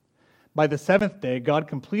hosts. By the seventh day God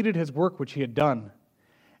completed His work which He had done,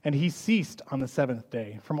 and He ceased on the seventh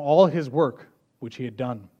day from all His work which He had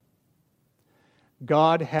done.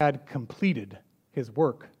 God had completed His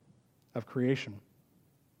work of creation.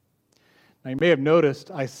 Now, you may have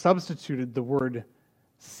noticed I substituted the word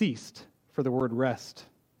ceased for the word rest.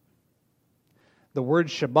 The word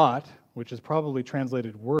Shabbat, which is probably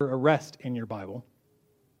translated rest in your Bible,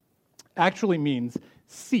 actually means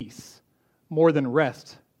cease more than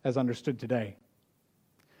rest as understood today.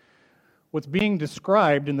 What's being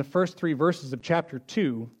described in the first three verses of chapter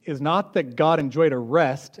 2 is not that God enjoyed a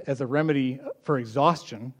rest as a remedy for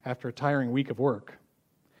exhaustion after a tiring week of work.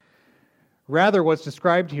 Rather, what's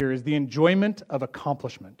described here is the enjoyment of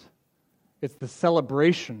accomplishment. It's the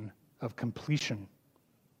celebration of completion.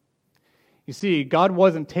 You see, God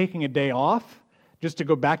wasn't taking a day off just to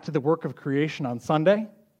go back to the work of creation on Sunday.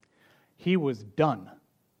 He was done.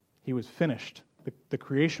 He was finished. The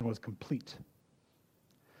creation was complete.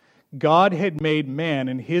 God had made man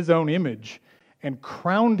in His own image and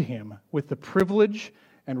crowned him with the privilege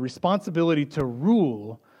and responsibility to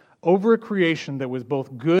rule over a creation that was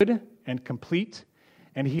both good and complete,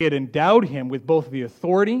 and He had endowed him with both the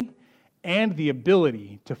authority and the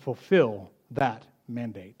ability to fulfill that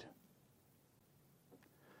mandate.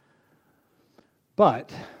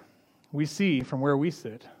 But we see from where we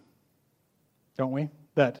sit, don't we,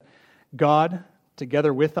 that God,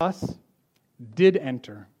 together with us, did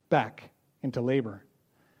enter back into labor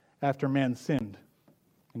after man sinned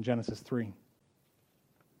in Genesis 3.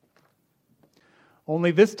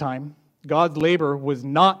 Only this time, God's labor was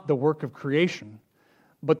not the work of creation,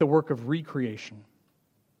 but the work of recreation.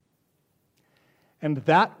 And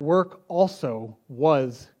that work also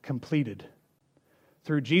was completed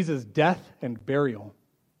through Jesus' death and burial,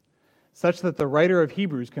 such that the writer of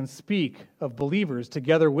Hebrews can speak of believers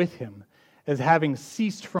together with Him as having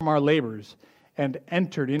ceased from our labors and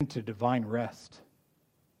entered into divine rest.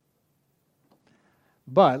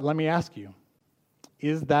 But let me ask you,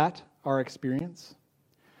 is that our experience?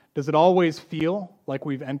 Does it always feel like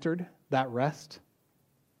we've entered that rest?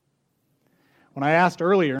 When I asked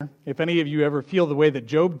earlier if any of you ever feel the way that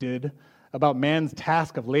Job did about man's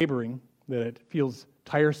task of laboring, that it feels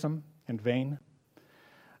tiresome and vain,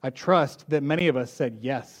 I trust that many of us said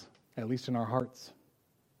yes, at least in our hearts.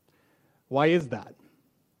 Why is that?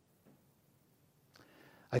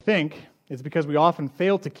 I think it's because we often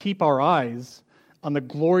fail to keep our eyes on the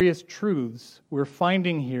glorious truths we're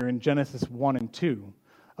finding here in Genesis 1 and 2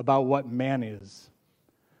 about what man is.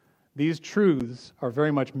 These truths are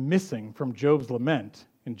very much missing from Job's lament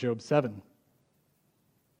in Job 7.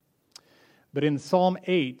 But in Psalm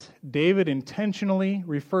 8, David intentionally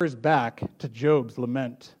refers back to Job's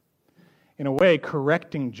lament, in a way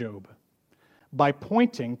correcting Job by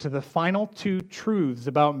pointing to the final two truths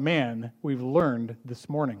about man we've learned this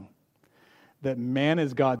morning: that man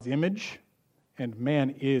is God's image and man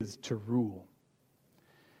is to rule.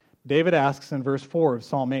 David asks in verse 4 of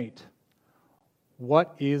Psalm 8,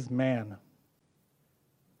 "What is man?"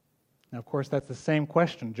 Now, of course, that's the same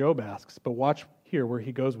question Job asks, but watch here where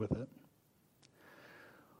he goes with it.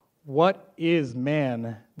 "What is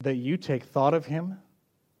man that you take thought of him,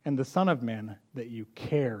 and the Son of Man that you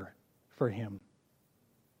care for him?"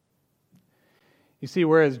 You see,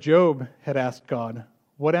 whereas Job had asked God,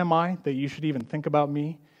 "What am I that you should even think about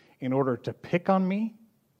me in order to pick on me?"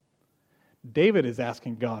 David is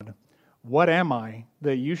asking God, "What am I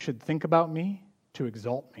that you should think about me to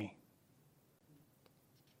exalt me?"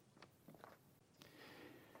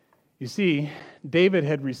 You see, David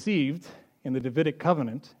had received in the Davidic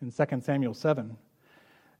covenant in 2 Samuel 7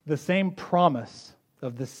 the same promise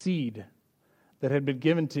of the seed that had been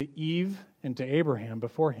given to Eve and to Abraham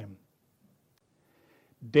before him.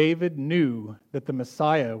 David knew that the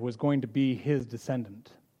Messiah was going to be his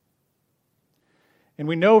descendant. And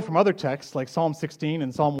we know from other texts like Psalm 16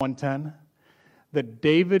 and Psalm 110 that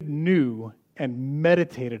David knew and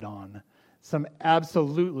meditated on some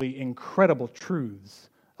absolutely incredible truths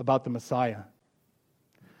about the Messiah.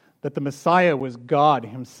 That the Messiah was God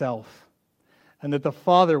himself, and that the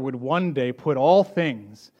Father would one day put all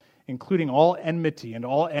things, including all enmity and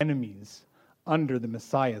all enemies, under the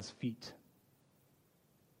Messiah's feet.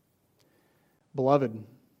 Beloved,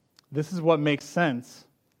 this is what makes sense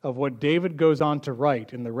of what David goes on to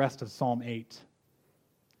write in the rest of Psalm 8.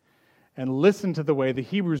 And listen to the way the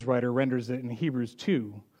Hebrews writer renders it in Hebrews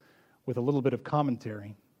 2 with a little bit of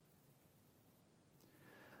commentary.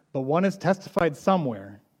 "But one has testified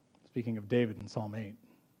somewhere," speaking of David in Psalm 8,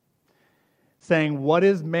 saying, "What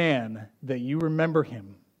is man that you remember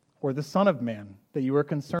him, or the Son of Man that you are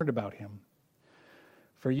concerned about him?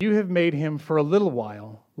 For you have made him for a little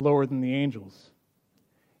while lower than the angels.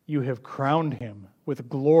 You have crowned him with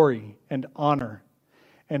glory and honor,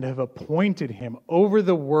 and have appointed him over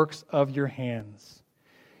the works of your hands.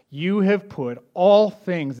 You have put all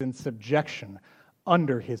things in subjection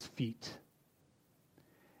under his feet."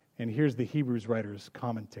 And here's the Hebrews writer's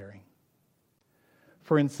commentary.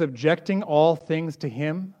 "For in subjecting all things to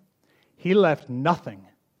him, he left nothing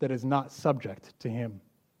that is not subject to him.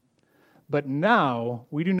 But now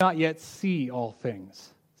we do not yet see all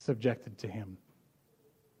things subjected to him."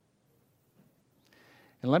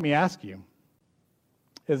 And let me ask you,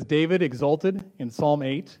 as David exulted in Psalm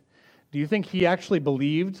 8, do you think he actually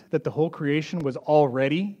believed that the whole creation was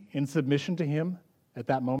already in submission to him at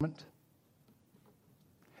that moment?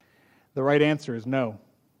 The right answer is no.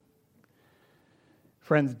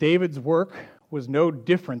 Friends, David's work was no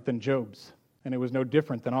different than Job's, and it was no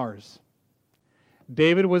different than ours.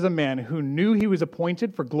 David was a man who knew he was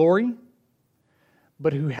appointed for glory,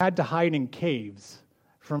 but who had to hide in caves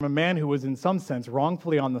from a man who was in some sense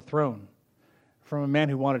wrongfully on the throne, from a man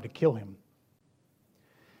who wanted to kill him.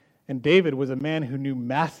 And David was a man who knew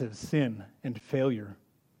massive sin and failure,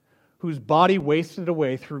 whose body wasted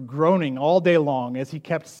away through groaning all day long as he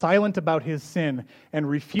kept silent about his sin and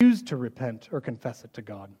refused to repent or confess it to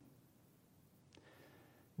God.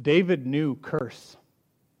 David knew curse.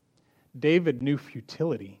 David knew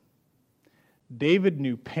futility. David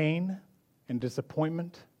knew pain and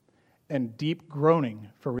disappointment and deep groaning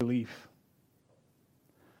for relief.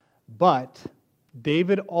 But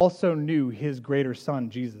David also knew his greater son,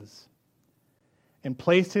 Jesus, and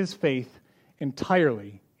placed his faith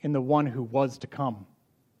entirely in the one who was to come,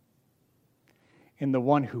 in the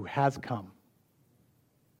one who has come,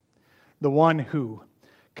 the one who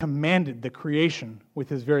commanded the creation with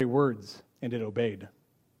his very words, and it obeyed.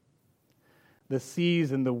 The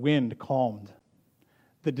seas and the wind calmed,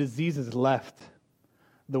 the diseases left,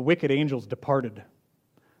 the wicked angels departed,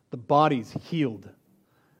 the bodies healed,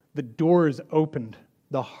 the doors opened,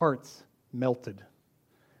 the hearts melted,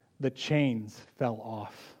 the chains fell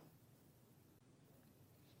off.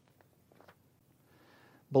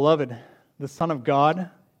 Beloved, the Son of God,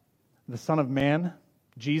 the Son of Man,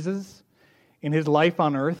 Jesus, in his life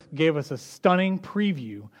on earth, gave us a stunning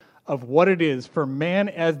preview of what it is for man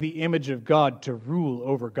as the image of God to rule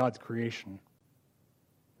over God's creation.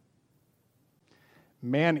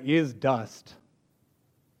 Man is dust.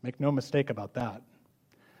 Make no mistake about that.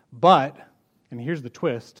 But, and here's the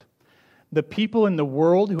twist, the people in the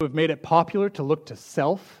world who have made it popular to look to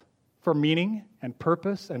self for meaning and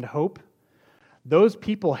purpose and hope, Those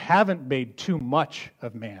people haven't made too much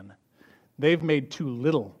of man. They've made too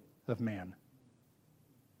little of man.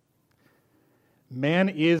 Man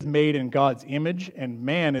is made in God's image, and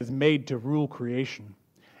man is made to rule creation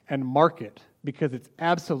and mark it because it's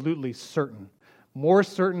absolutely certain, more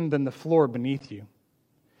certain than the floor beneath you.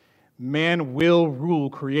 Man will rule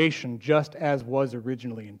creation just as was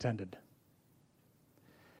originally intended.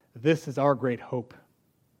 This is our great hope.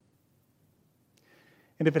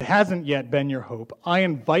 And if it hasn't yet been your hope, I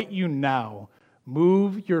invite you now,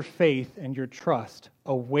 move your faith and your trust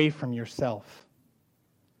away from yourself.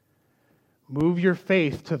 Move your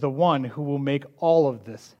faith to the one who will make all of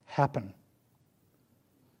this happen.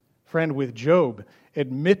 Friend, with Job,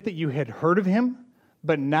 admit that you had heard of him,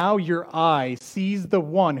 but now your eye sees the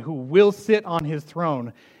one who will sit on his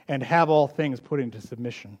throne and have all things put into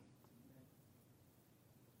submission.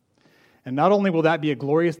 And not only will that be a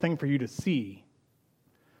glorious thing for you to see,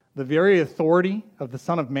 the very authority of the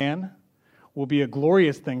Son of Man will be a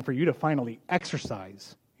glorious thing for you to finally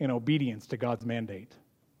exercise in obedience to God's mandate.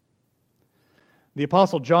 The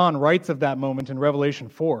Apostle John writes of that moment in Revelation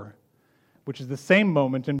 4, which is the same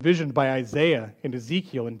moment envisioned by Isaiah and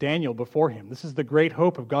Ezekiel and Daniel before him. This is the great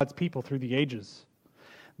hope of God's people through the ages.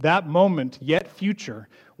 That moment, yet future,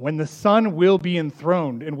 when the Son will be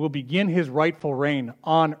enthroned and will begin his rightful reign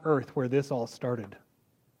on earth where this all started.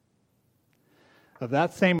 Of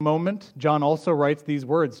that same moment, John also writes these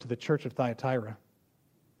words to the church of Thyatira.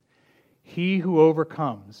 He who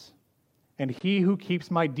overcomes, and he who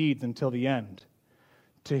keeps my deeds until the end,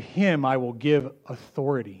 to him I will give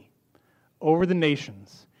authority over the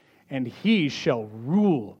nations, and he shall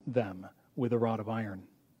rule them with a rod of iron.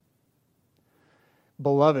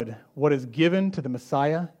 Beloved, what is given to the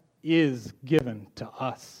Messiah is given to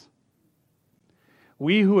us.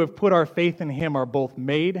 We who have put our faith in him are both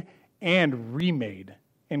made and remade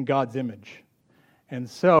in God's image. And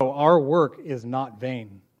so our work is not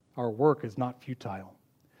vain. Our work is not futile.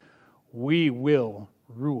 We will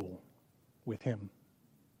rule with him.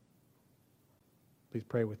 Please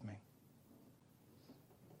pray with me.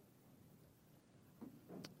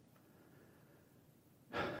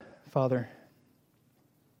 Father,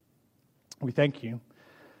 we thank you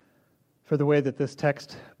for the way that this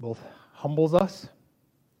text both humbles us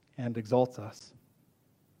and exalts us.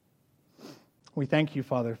 We thank you,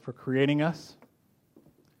 Father, for creating us.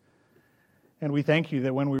 And we thank you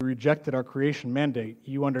that when we rejected our creation mandate,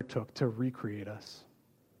 you undertook to recreate us.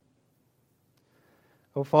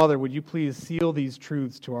 Oh, Father, would you please seal these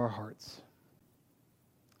truths to our hearts,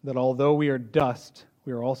 that although we are dust,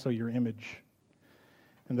 we are also your image,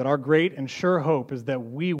 and that our great and sure hope is that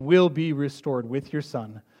we will be restored with your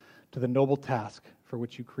Son to the noble task for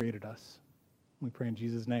which you created us. We pray in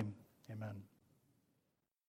Jesus' name. Amen.